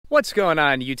What's going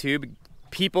on, YouTube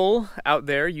people out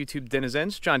there, YouTube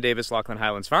denizens? John Davis, Laughlin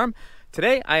Highlands Farm.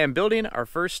 Today I am building our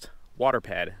first water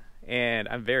pad, and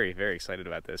I'm very, very excited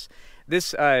about this.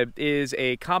 This is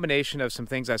a combination of some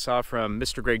things I saw from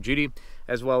Mr. Greg Judy,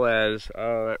 as well as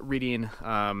reading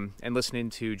and listening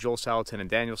to Joel Salatin and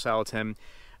Daniel Salatin,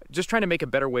 just trying to make a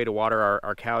better way to water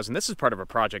our cows. And this is part of a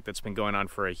project that's been going on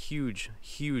for a huge,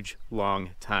 huge long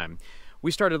time. We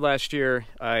started last year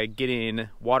getting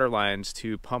water lines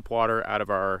to pump water out of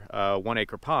our 1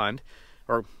 acre pond,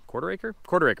 or quarter-acre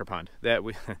pond, that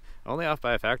we only off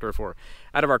by a factor of 4,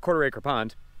 out of our quarter-acre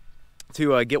pond,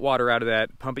 to get water out of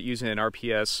that, pump it using an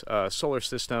RPS solar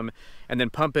system, and then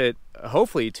pump it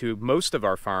hopefully to most of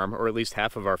our farm, or at least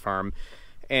half of our farm,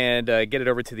 and get it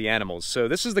over to the animals. So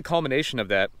this is the culmination of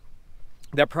that.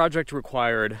 That project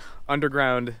required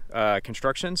underground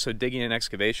construction, so digging and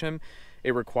excavation.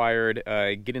 It required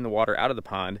getting the water out of the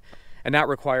pond, and that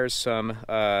requires some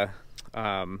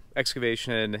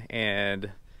excavation. And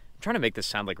I'm trying to make this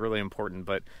sound like really important,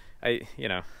 but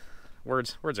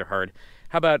words are hard.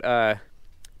 How about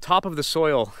top of the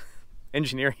soil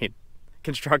engineering,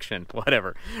 construction,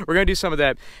 whatever. We're going to do some of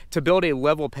that to build a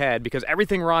level pad, because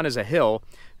everything we're on is a hill.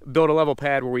 Build a level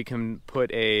pad where we can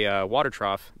put a water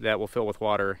trough that will fill with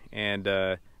water,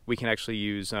 and we can actually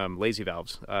use lazy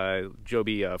valves,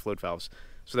 Joby float valves,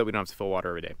 so that we don't have to fill water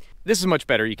every day. This is much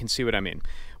better. You can see what I mean.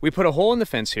 We put a hole in the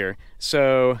fence here.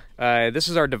 So this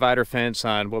is our divider fence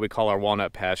on what we call our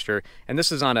walnut pasture, and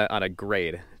this is on a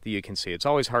grade that you can see. It's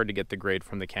always hard to get the grade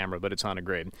from the camera, but it's on a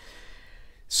grade.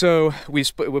 So we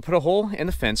put a hole in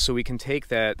the fence so we can take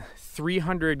that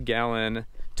 300-gallon,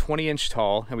 20-inch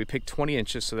tall, and we picked 20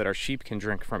 inches so that our sheep can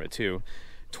drink from it too,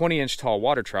 20-inch tall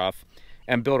water trough,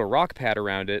 and build a rock pad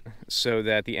around it so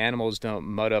that the animals don't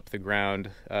mud up the ground,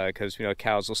 because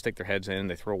cows will stick their heads in and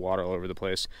they throw water all over the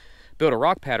place. Build a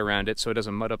rock pad around it so it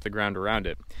doesn't mud up the ground around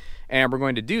it. And we're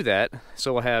going to do that,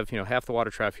 so we'll have half the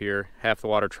water trough here, half the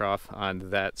water trough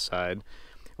on that side.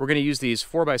 We're going to use these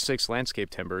 4x6 landscape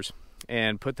timbers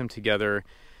and put them together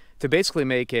to basically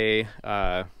make a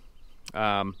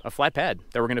flat pad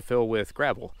that we're going to fill with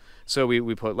gravel. So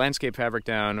we put landscape fabric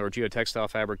down, or geotextile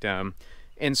fabric down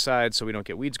inside, so we don't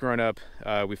get weeds growing up.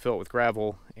 We fill it with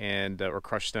gravel and or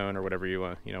crushed stone, or whatever you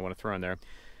want to throw in there,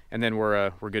 and then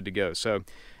we're good to go. So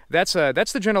that's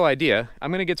the general idea.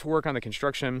 I'm going to get to work on the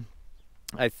construction.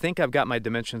 I think I've got my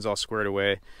dimensions all squared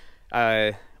away.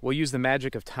 We'll use the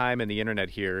magic of time and the internet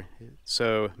here.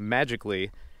 So magically,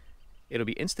 it'll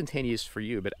be instantaneous for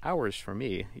you, but hours for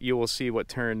me. You will see what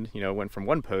turned, went from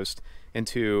one post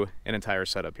into an entire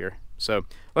setup here. So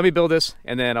let me build this,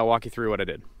 and then I'll walk you through what I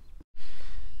did.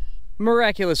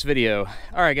 Miraculous video.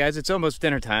 All right, guys, it's almost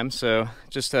dinner time, so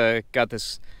just got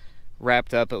this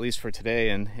wrapped up, at least for today,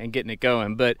 and getting it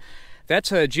going. But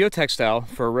that's a geotextile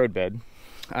for a roadbed.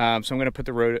 So I'm going to put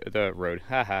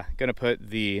gonna put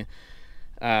the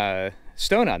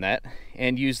stone on that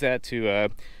and use that to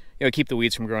keep the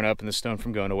weeds from growing up and the stone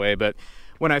from going away. But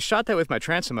when I shot that with my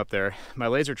transom up there, my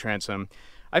laser transom,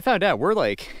 I found out we're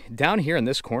like down here in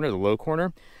this corner, the low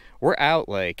corner, we're out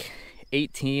like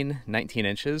 18, 19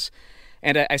 inches.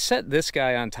 And I set this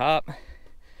guy on top.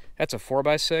 That's a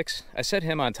 4x6. I set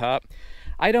him on top.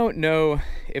 I don't know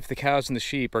if the cows and the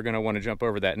sheep are going to want to jump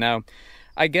over that. Now,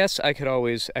 I guess I could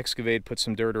always excavate, put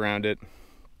some dirt around it,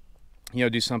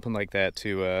 do something like that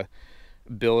to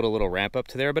build a little ramp up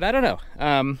to there, but I don't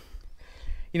know.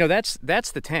 That's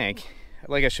the tank.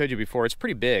 Like I showed you before, it's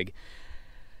pretty big.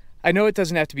 I know it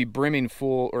doesn't have to be brimming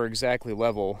full or exactly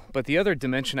level, but the other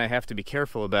dimension I have to be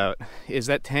careful about is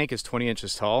that tank is 20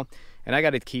 inches tall, and I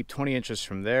got to keep 20 inches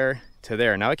from there to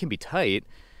there. Now, it can be tight.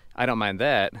 I don't mind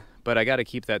that, but I got to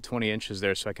keep that 20 inches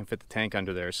there so I can fit the tank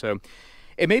under there. So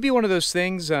it may be one of those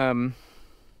things where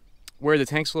the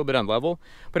tank's a little bit unlevel,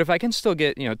 but if I can still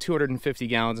get 250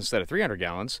 gallons instead of 300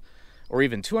 gallons, or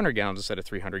even 200 gallons instead of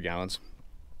 300 gallons,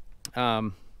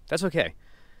 that's okay.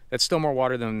 That's still more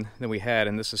water than we had,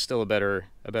 and this is still a better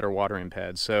watering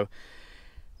pad. So,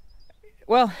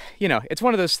 well, it's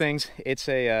one of those things. It's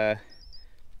a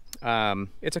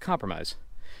compromise.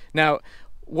 Now,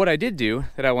 what I did do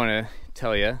that I want to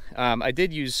tell you, I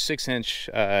did use 6-inch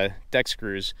deck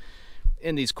screws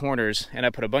in these corners, and I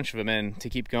put a bunch of them in to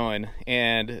keep going.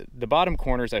 And the bottom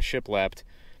corners I shiplapped,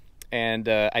 and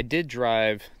I did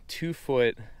drive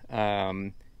 2-foot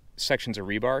sections of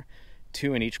rebar,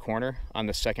 2 in each corner on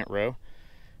the second row.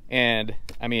 And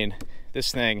I mean,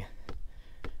 this thing,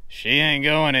 she ain't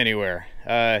going anywhere.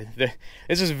 This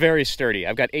is very sturdy.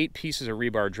 I've got 8 pieces of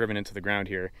rebar driven into the ground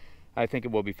here. I think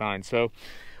it will be fine. So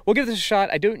we'll give this a shot.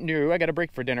 I don't know. I got to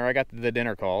break for dinner. I got the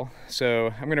dinner call. So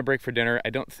I'm going to break for dinner.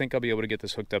 I don't think I'll be able to get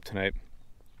this hooked up tonight.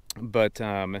 but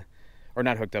or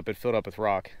not hooked up, but filled up with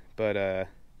rock. But at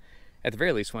the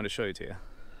very least, wanted to show it to you.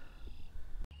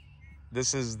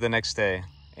 This is the next day,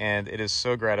 and it is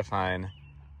so gratifying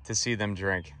to see them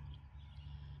drink.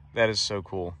 That is so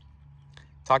cool.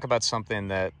 Talk about something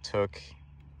that took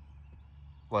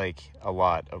like a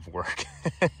lot of work.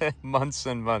 Months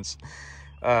and months.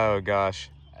 Oh gosh,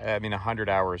 I mean 100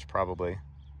 hours probably.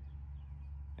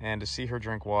 And to see her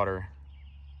drink water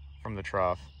from the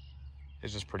trough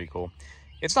is just pretty cool.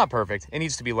 It's not perfect, it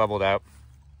needs to be leveled out.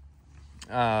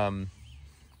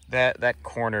 That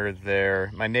corner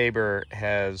there, my neighbor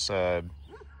has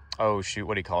oh shoot,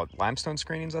 what do you call it, limestone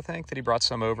screenings, I think, that he brought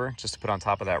some over just to put on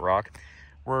top of that rock.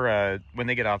 We're when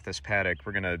they get off this paddock,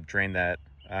 we're gonna drain that,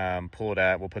 pull it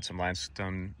out. We'll put some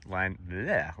limestone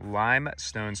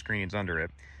screenings under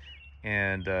it,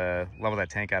 and level that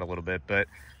tank out a little bit. But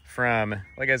from,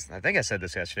 like I think I said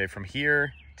this yesterday, from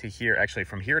here to here, actually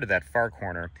from here to that far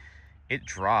corner, it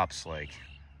drops like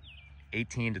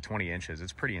 18 to 20 inches.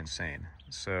 It's pretty insane.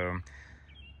 So,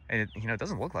 and you know, it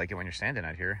doesn't look like it when you're standing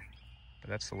out here, but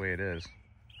that's the way it is.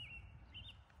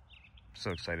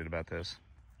 So excited about this.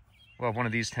 We'll have one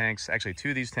of these tanks, actually 2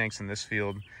 of these tanks in this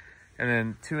field, and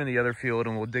then 2 in the other field,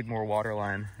 and we'll dig more water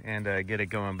line and get it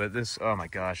going. But this, oh my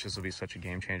gosh, this will be such a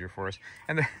game changer for us.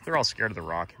 And they're all scared of the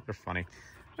rock. They're funny.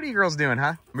 What are you girls doing,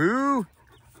 huh? Moo!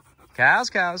 Cows,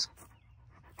 cows.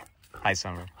 Hi,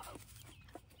 Summer.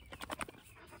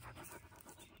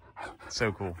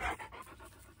 So cool.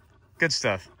 Good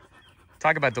stuff.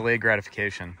 Talk about delayed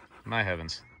gratification. My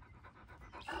heavens.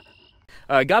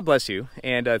 God bless you,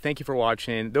 and thank you for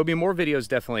watching. There'll be more videos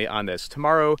definitely on this.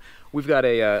 Tomorrow, we've got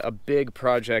a big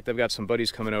project. I've got some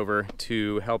buddies coming over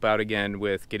to help out again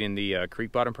with getting the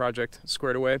creek bottom project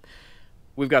squared away.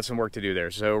 We've got some work to do there,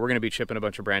 so we're going to be chipping a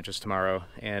bunch of branches tomorrow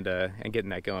and getting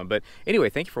that going. But anyway,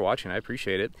 thank you for watching. I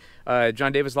appreciate it.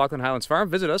 John Davis, Laughlin Highlands Farm.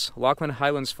 Visit us,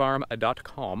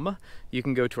 LaughlinHighlandsFarm.com. You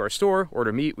can go to our store,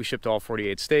 order meat. We ship to all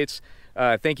 48 states.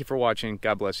 Thank you for watching.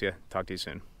 God bless you. Talk to you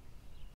soon.